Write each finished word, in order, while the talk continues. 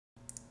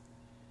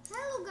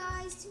Hello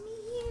guys, to me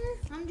here.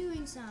 I'm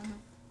doing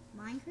some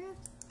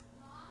Minecraft.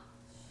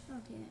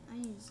 Okay, I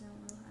need to sell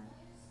a hat.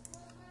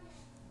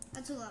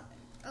 That's a lot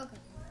better. Okay.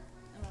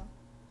 Oh well.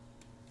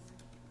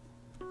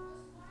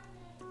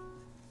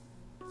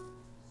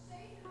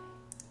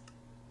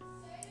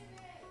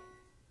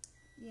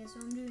 Yeah, so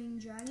I'm doing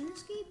Dragon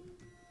Escape.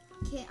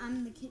 Okay,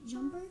 I'm the Kit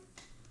Jumper.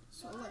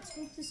 So let's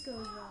hope this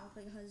goes well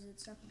because it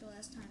sucked the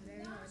last time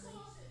very hardly.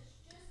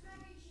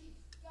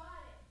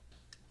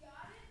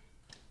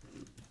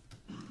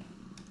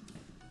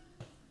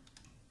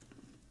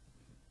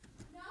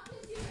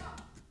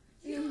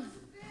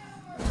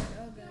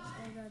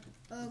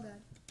 Oh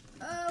god.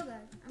 Oh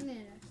god. I'm gonna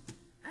die.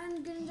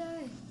 I'm gonna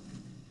die.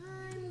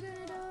 I'm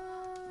gonna die.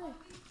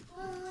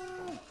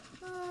 Oh,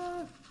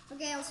 oh.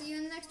 Okay, I'll see you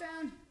in the next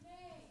round.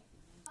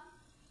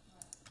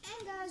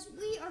 And guys,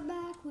 we are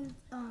back with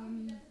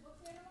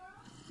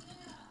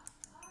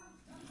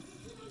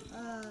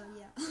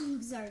yeah.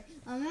 Sorry.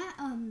 I'm at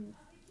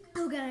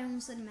oh god, I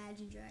almost said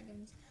Imagine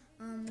Dragons.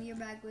 We are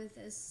back with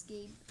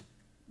Escape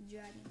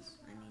Dragons.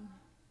 I mean,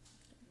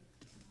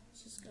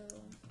 let's just go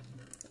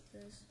put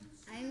this.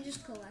 I'm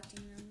just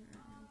collecting them right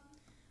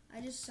now.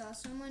 I just saw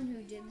someone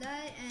who did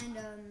that, and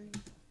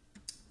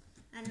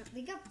I don't.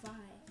 They got 5.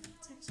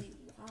 It's actually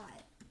a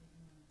lot.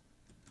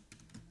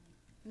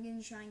 I'm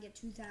gonna try and get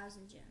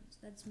 2,000 gems.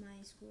 That's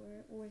my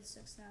score, or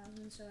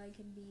 6,000, so I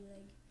could be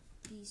like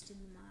beast in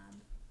the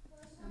mob,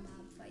 a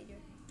mob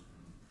fighter.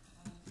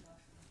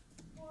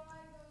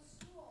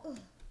 Oh,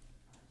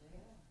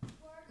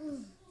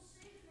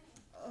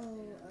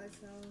 oh, I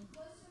fell.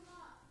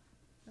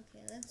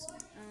 Okay, let's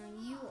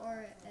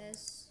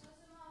URSRG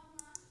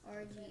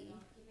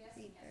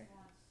Reaper.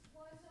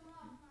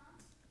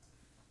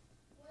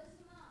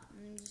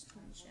 Let me just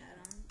put in chat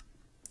on.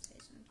 Say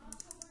something.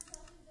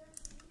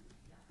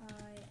 I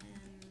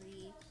am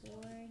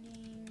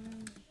recording.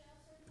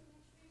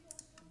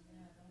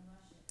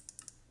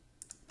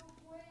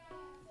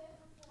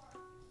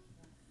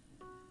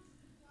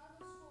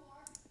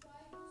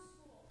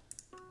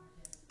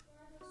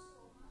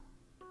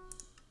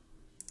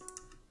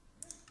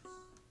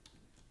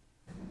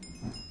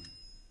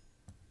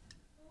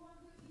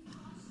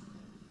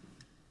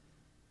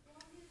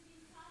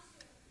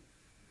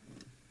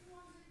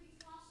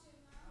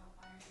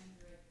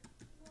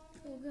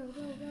 Go,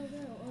 go, go,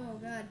 go. Oh,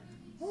 God.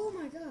 Oh,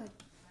 my God.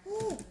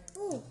 Oh,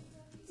 oh.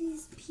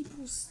 These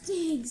people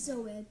stink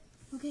so bad.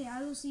 Okay,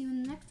 I will see you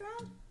in the next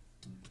round.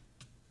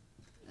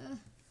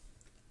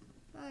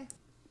 Bye.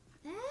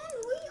 And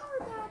we are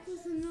back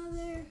with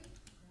another,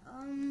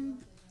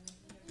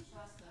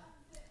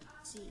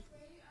 let's see.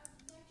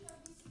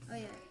 Oh,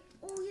 yeah.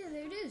 Oh, yeah,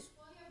 there it is.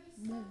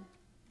 Boom.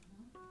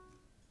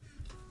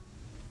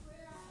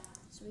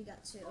 So we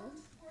got 2.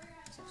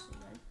 It's actually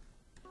good.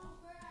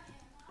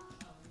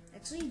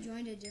 Actually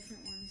joined a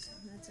different one, so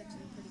that's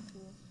actually pretty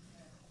cool.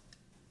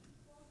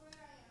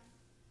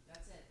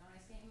 That's it. Don't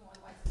ask anymore,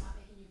 otherwise I'm not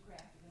making you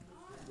craft. You're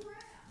gonna lose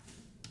craft.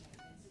 Okay,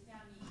 then sit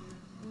down and eat your...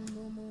 Boom,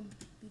 boom, boom.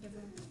 Beat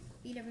everyone.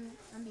 Beat everyone.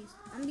 I'm beast.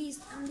 I'm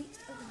beast. I'm beast.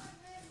 Okay.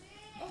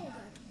 Oh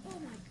god. Oh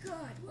my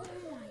god. Oh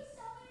my.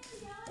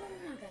 Oh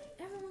my god.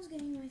 Everyone's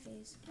getting in my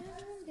face.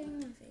 Everyone's getting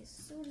in my face.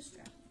 So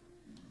distracting.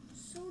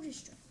 So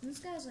distracting. This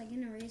guy's like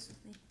in a race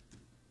with me.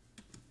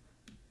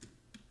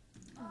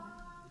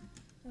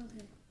 Oh.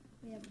 Okay.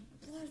 We have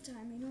a lot of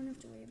time. We don't have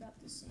to worry about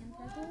the sand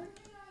parkour.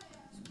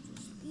 So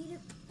just beat it.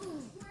 Oh.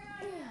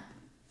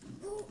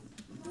 Oh. Oh.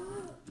 Oh.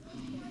 Oh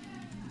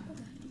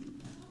god.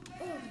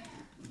 Oh god.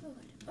 Oh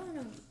god. Oh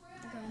no.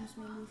 That guy almost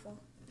made me fall.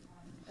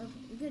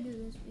 Okay, we could do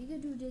this. We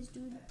could do this,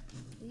 dude.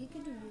 We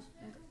could do this.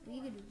 Okay,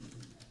 we could do this.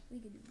 We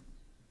could do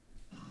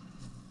this.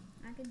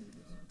 I could do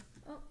this.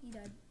 Oh, he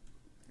died.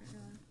 I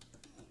don't know.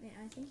 Wait,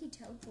 I think he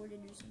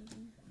teleported or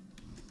something.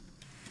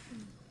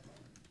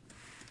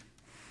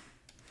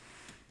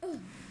 Oh.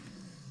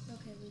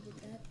 Okay, we did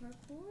that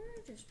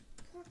parkour. Just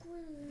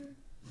parkour there.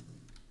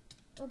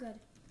 Oh god.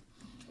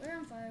 We're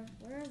on fire.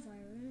 We're on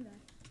fire. We're gonna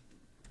die.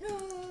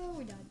 No,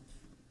 we died.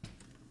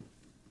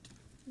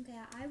 Okay,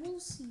 I will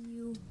see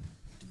you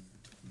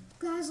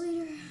guys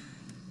later.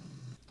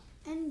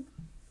 And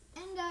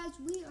guys,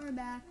 we are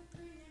back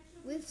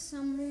with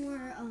some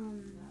more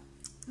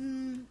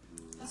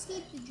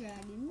Escape the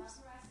Dragons.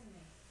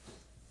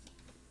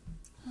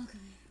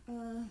 Okay,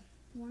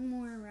 one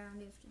more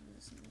round after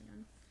this and we're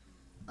done.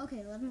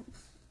 Okay,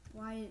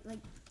 why,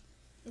 like,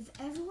 if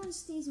everyone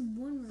stays in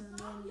one room,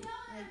 then,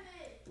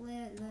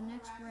 like, the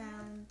next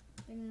round,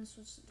 they're gonna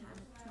switch the time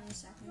to 20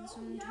 seconds.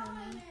 Someone told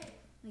me,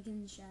 like,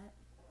 in the chat,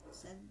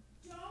 said,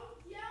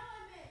 Don't yell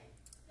at me!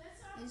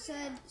 That's not it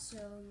said, so,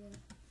 yeah.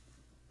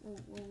 Whoa,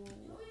 whoa, whoa,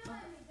 whoa. Don't yell at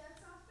me,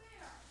 that's not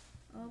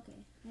fair! Okay,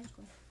 let's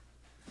go.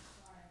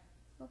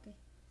 Okay.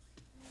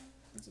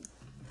 Let's see.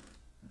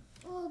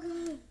 Oh,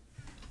 God.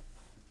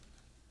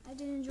 I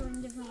didn't join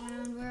a different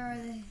round. Where are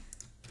they?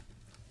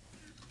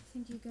 I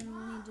think you can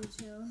only do 2.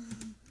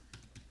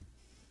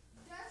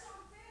 That's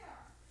unfair!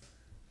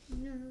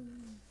 No.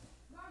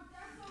 Mom,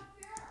 that's not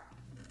fair!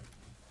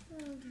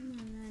 Oh, come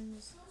on, man.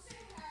 Don't say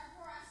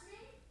harass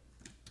me!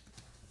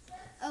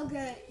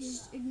 Okay,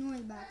 just ignore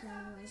the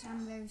background noise.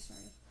 I'm very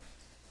sorry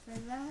for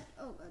that.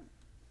 Oh god.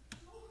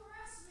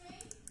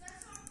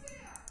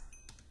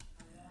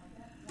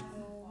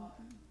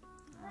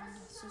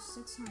 So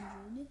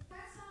 600.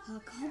 A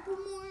couple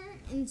more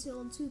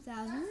until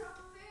 2,000.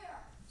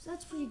 So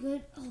that's pretty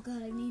good. Oh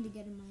god, I need to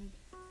get a mic.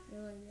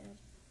 Really bad.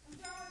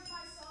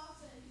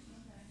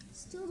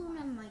 Still don't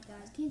have a mic,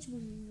 guys. Can't you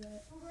believe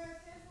that?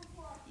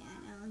 Yeah,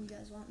 I know. You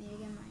guys want me to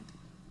get a mic.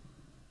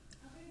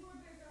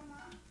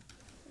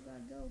 Oh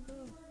god, go.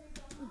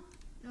 Oh,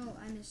 no,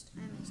 I missed.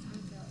 I'm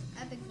failed.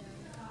 Epic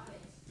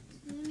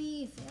failure.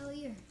 Enemy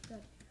failure.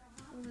 Good.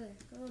 Go over there.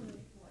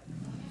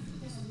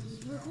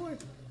 Record.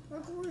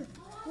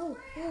 Oh.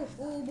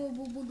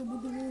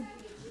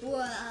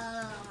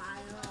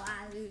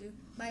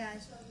 Bye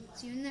guys.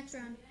 See you in the next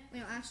round. Wait,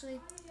 no, actually,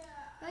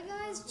 bye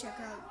guys. Check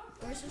out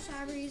Orso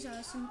Cyber. He's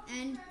awesome.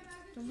 And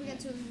don't forget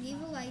to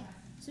leave a like,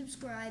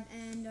 subscribe,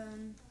 and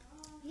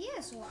yeah.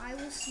 So I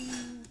will see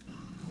you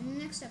in the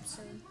next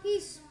episode.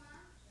 Peace.